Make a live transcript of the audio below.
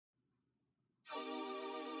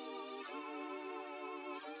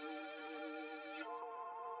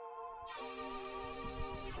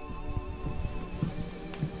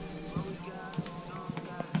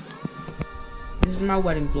This is my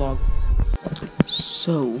wedding vlog.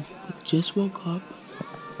 So, just woke up.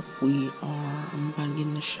 I'm about to get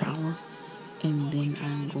in the shower, and then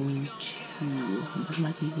I'm going to brush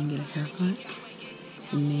my teeth and get a haircut,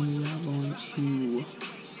 and then we are going to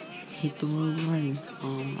hit the road running.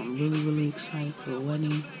 I'm really excited for the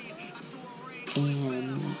wedding,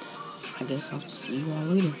 and I guess I'll see you all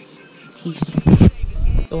later. Peace.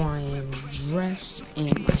 So I am dressed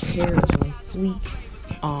and my hair is on fleek.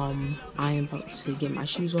 I am about to get my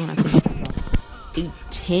shoes on. I think it's about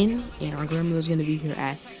 8:10, and our grandmother's gonna be here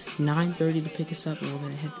at 9:30 to pick us up, and we're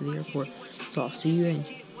gonna head to the airport. So I'll see you then.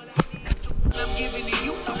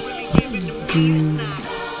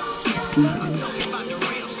 She's sleeping.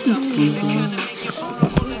 She's sleeping.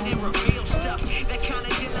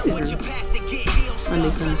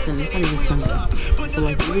 Sunday. So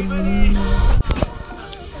like,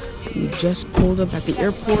 we just pulled up at the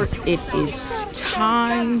airport. It is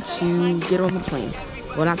time to get on the plane.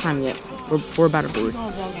 Well, not time yet. We're about to board,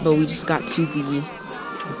 but we just got to the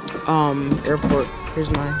airport. Here's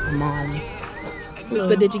my mom. Hello.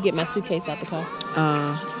 But did you get my suitcase out the car?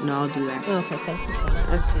 No, I'll do that. Okay, thank you so much.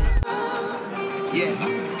 Okay. Yeah.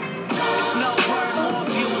 It's no word more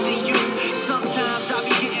abused than you. Sometimes I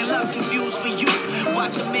be getting lost confused for you.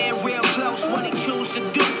 Watch a man real close, what he choose to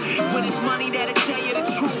do. When it's money that'll tell you the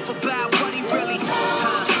truth about what he really.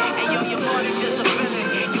 And yo, you're more than just a feeling.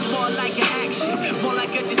 You're more like an action, more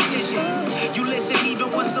like a decision. You listen even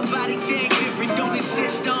when somebody think different. Don't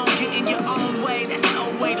insist on getting your own way. That's no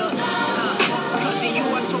way to. Cause of you,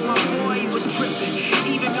 I told my boy he was tripping.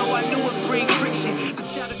 Even though I knew it bring friction. I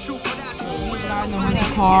tell the truth without you. In the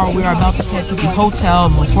car, we are about to head to the hotel.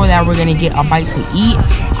 Before that, we're gonna get a bite to eat.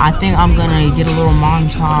 I think I'm gonna get a little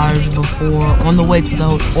montage on the way to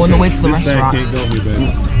the restaurant.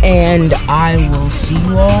 And I will see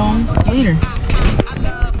you all later.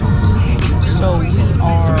 So we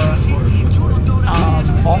are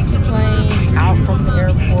off the plane, out from the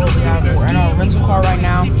airport. We're in our rental car right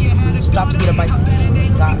now. We stopped to get a bite to eat. We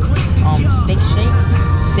got steak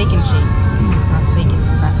and shake, not steak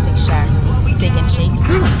shack. Steak and shake,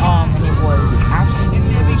 and it was absolutely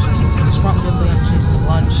delicious. Scrumptious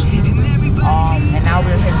lunch. And now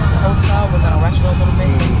we're headed to the hotel. We're gonna rest for a little bit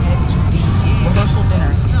and then head to the rehearsal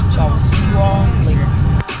dinner. So I will see you all later.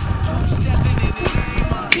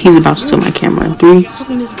 He's about to steal my camera. 3,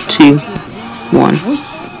 2, 1,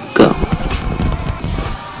 go.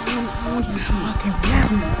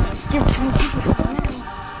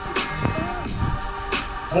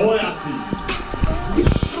 Boy, I see you.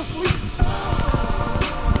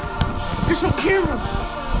 It's on camera.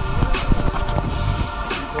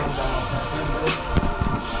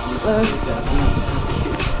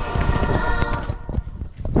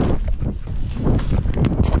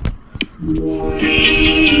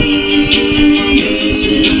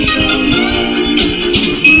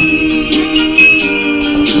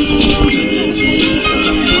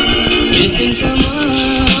 Missing someone.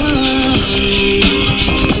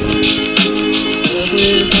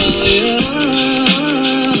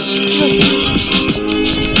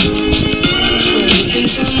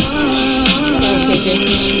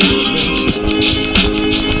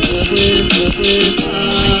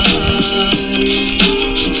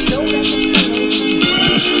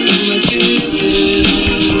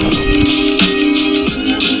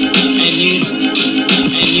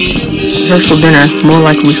 Rehearsal dinner, more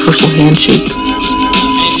like a rehearsal handshake.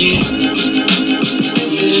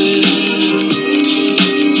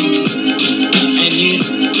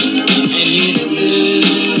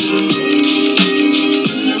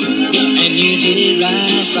 And you did it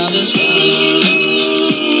right from the start.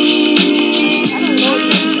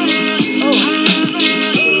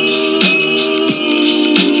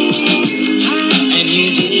 And you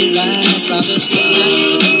did it right from the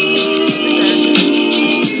start.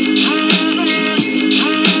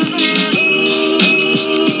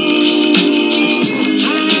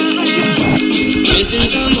 Missing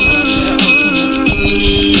someone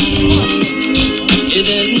is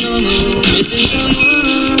as normal. Missing someone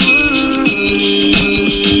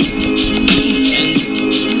and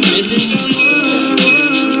missing someone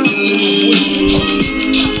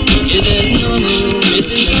is as normal.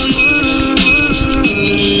 Missing someone.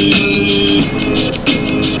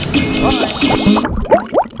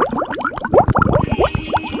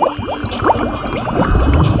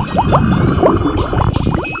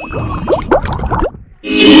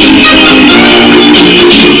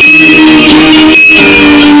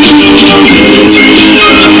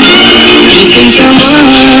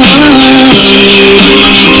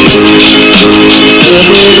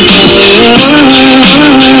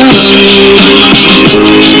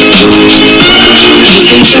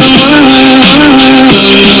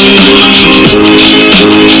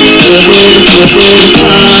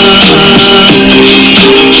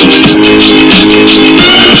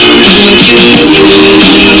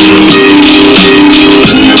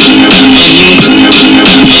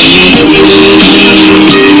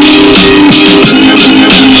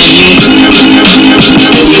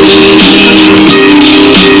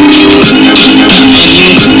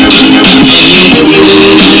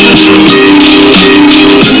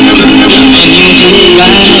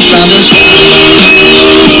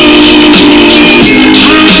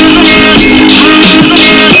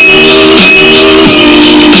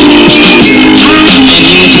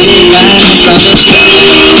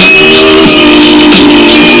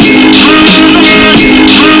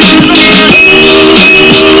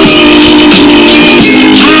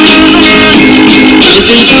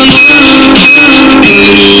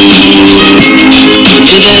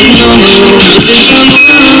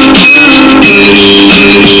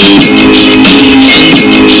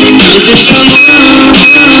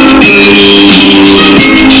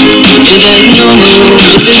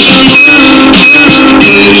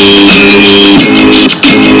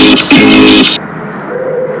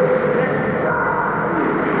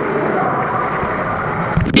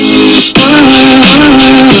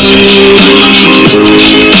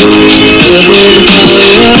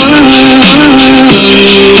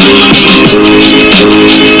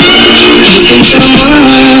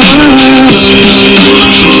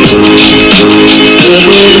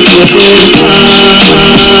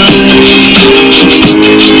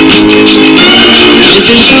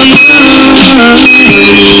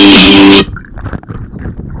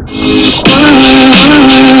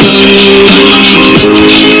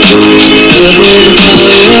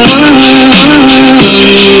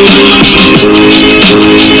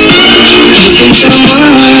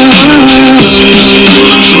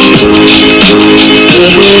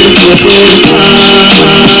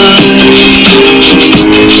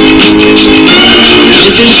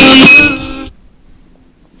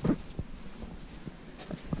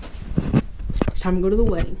 It's time to go to the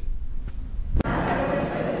wedding.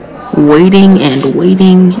 Waiting and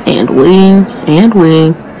waiting and waiting and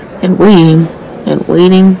waiting and waiting and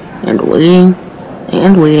waiting and waiting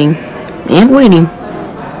and waiting and waiting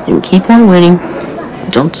and keep on waiting.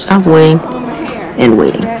 Don't stop waiting and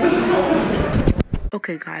waiting.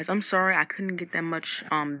 Okay guys, I'm sorry I couldn't get that much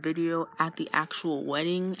video at the actual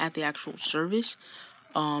wedding, at the actual service,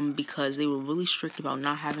 because they were really strict about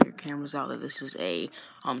not having your cameras out, that this is a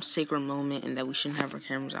sacred moment and that we shouldn't have our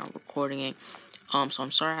cameras out recording it. So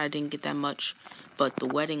I'm sorry I didn't get that much, but the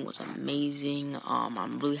wedding was amazing.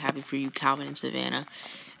 I'm really happy for you, Calvin and Savannah,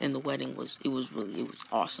 and the wedding was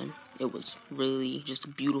awesome. It was really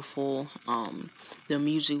just beautiful. The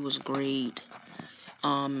music was great.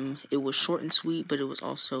 It was short and sweet, but it was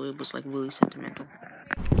like really sentimental.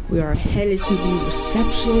 We are headed to the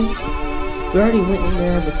reception. We already went in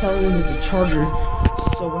there, but Kelly needed the charger,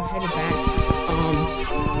 so we're headed back.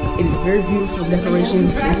 It is very beautiful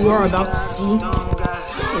decorations, and you are about to see in 3,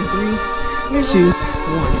 2, 1.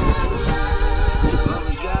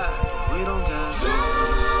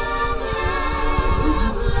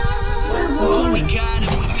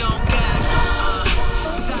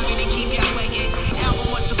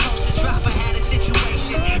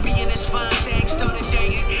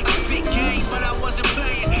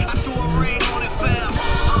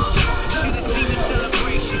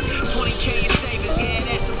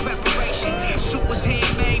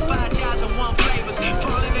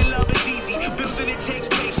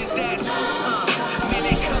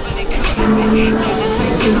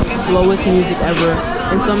 This is the slowest music ever,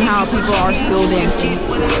 and somehow people are still dancing.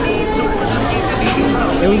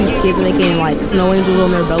 There were these kids making like snow angels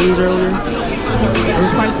on their bellies earlier. It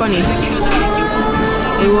was quite funny.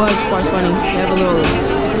 It was quite funny. They have a little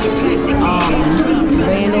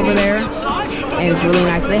band over there, and it's really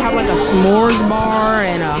nice. They have like a s'mores bar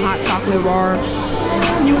and a hot chocolate bar.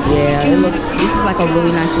 Yeah, this is like a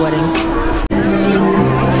really nice wedding.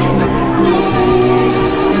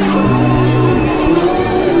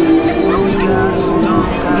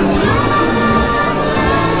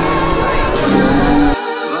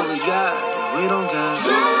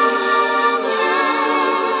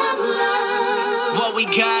 What we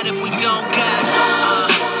got if we don't got?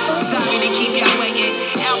 Sorry to keep y'all waiting.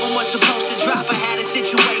 Album was supposed to drop. I had a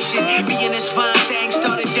situation. Me and this fine thing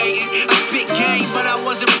started dating. I spit game, but I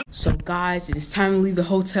wasn't. So guys, it is time to leave the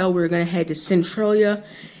hotel. We're gonna head to Centralia,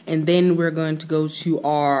 and then we're going to go to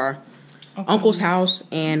our uncle's house,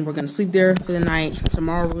 and we're gonna sleep there for the night.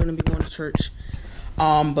 Tomorrow we're gonna be going to church.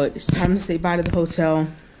 But it's time to say bye to the hotel.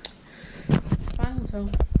 Bye, hotel.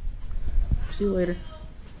 See you later.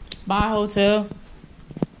 Bye, hotel.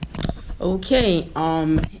 Okay,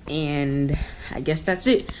 and I guess that's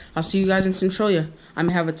it. I'll see you guys in Centralia. I'm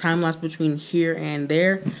gonna have a time lapse between here and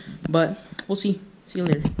there, but we'll see. See you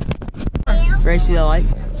later. Ready to see the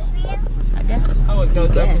lights? I guess. Oh, it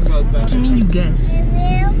goes up and goes back. What do you mean you guess?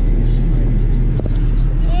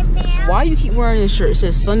 Why you keep wearing this shirt? It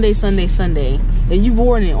says Sunday, Sunday, Sunday. And you've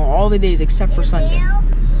worn it on all the days except for Sunday.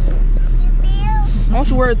 Why don't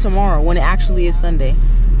you wear it tomorrow when it actually is Sunday?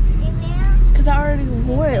 Because I already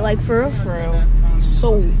wore it, like, for real.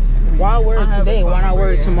 So, why wear it today? Why not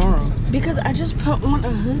wear it tomorrow? Because I just put on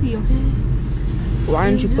a hoodie, okay? Why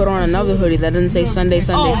didn't you put on another hoodie that doesn't say Sunday,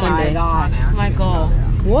 Sunday, Sunday? gosh, my God.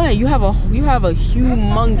 What? You have a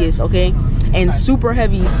humongous, okay, and super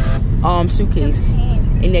heavy suitcase,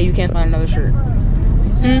 and yet you can't find another shirt.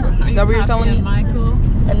 Is that what you're telling me? Michael?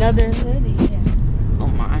 Another hoodie, yeah. Oh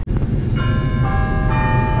my.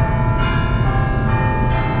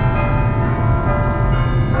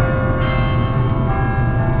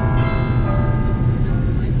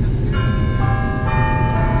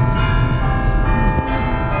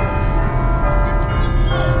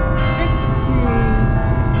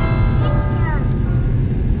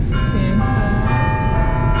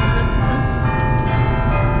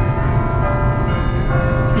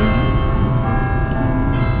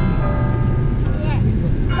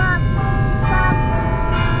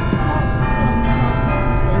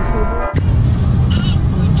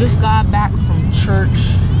 just got back from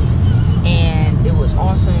church, and it was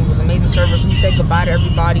awesome. It was an amazing service. We said goodbye to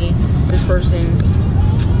everybody. This person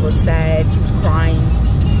was sad. She was crying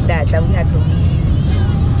that we had to leave.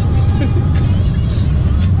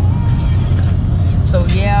 So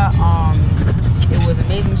yeah, it was an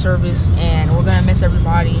amazing service, and we're gonna miss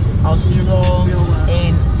everybody. I'll see you all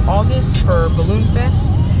in August for Balloon Fest.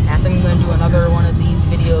 And I think I'm gonna do another one of these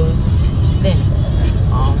videos then.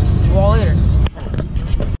 See you all later.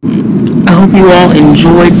 I hope you all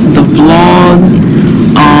enjoyed the vlog.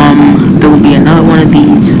 There will be another one of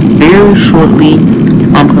these very shortly.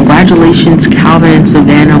 Congratulations, Calvin and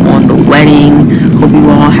Savannah, on the wedding. Hope you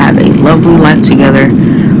all have a lovely life together.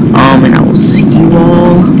 And I will see you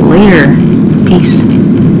all later. Peace.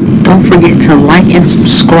 Don't forget to like and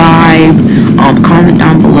subscribe. Comment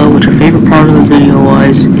down below what your favorite part of the video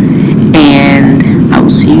was. And I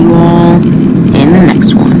will see you all in the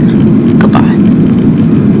next one.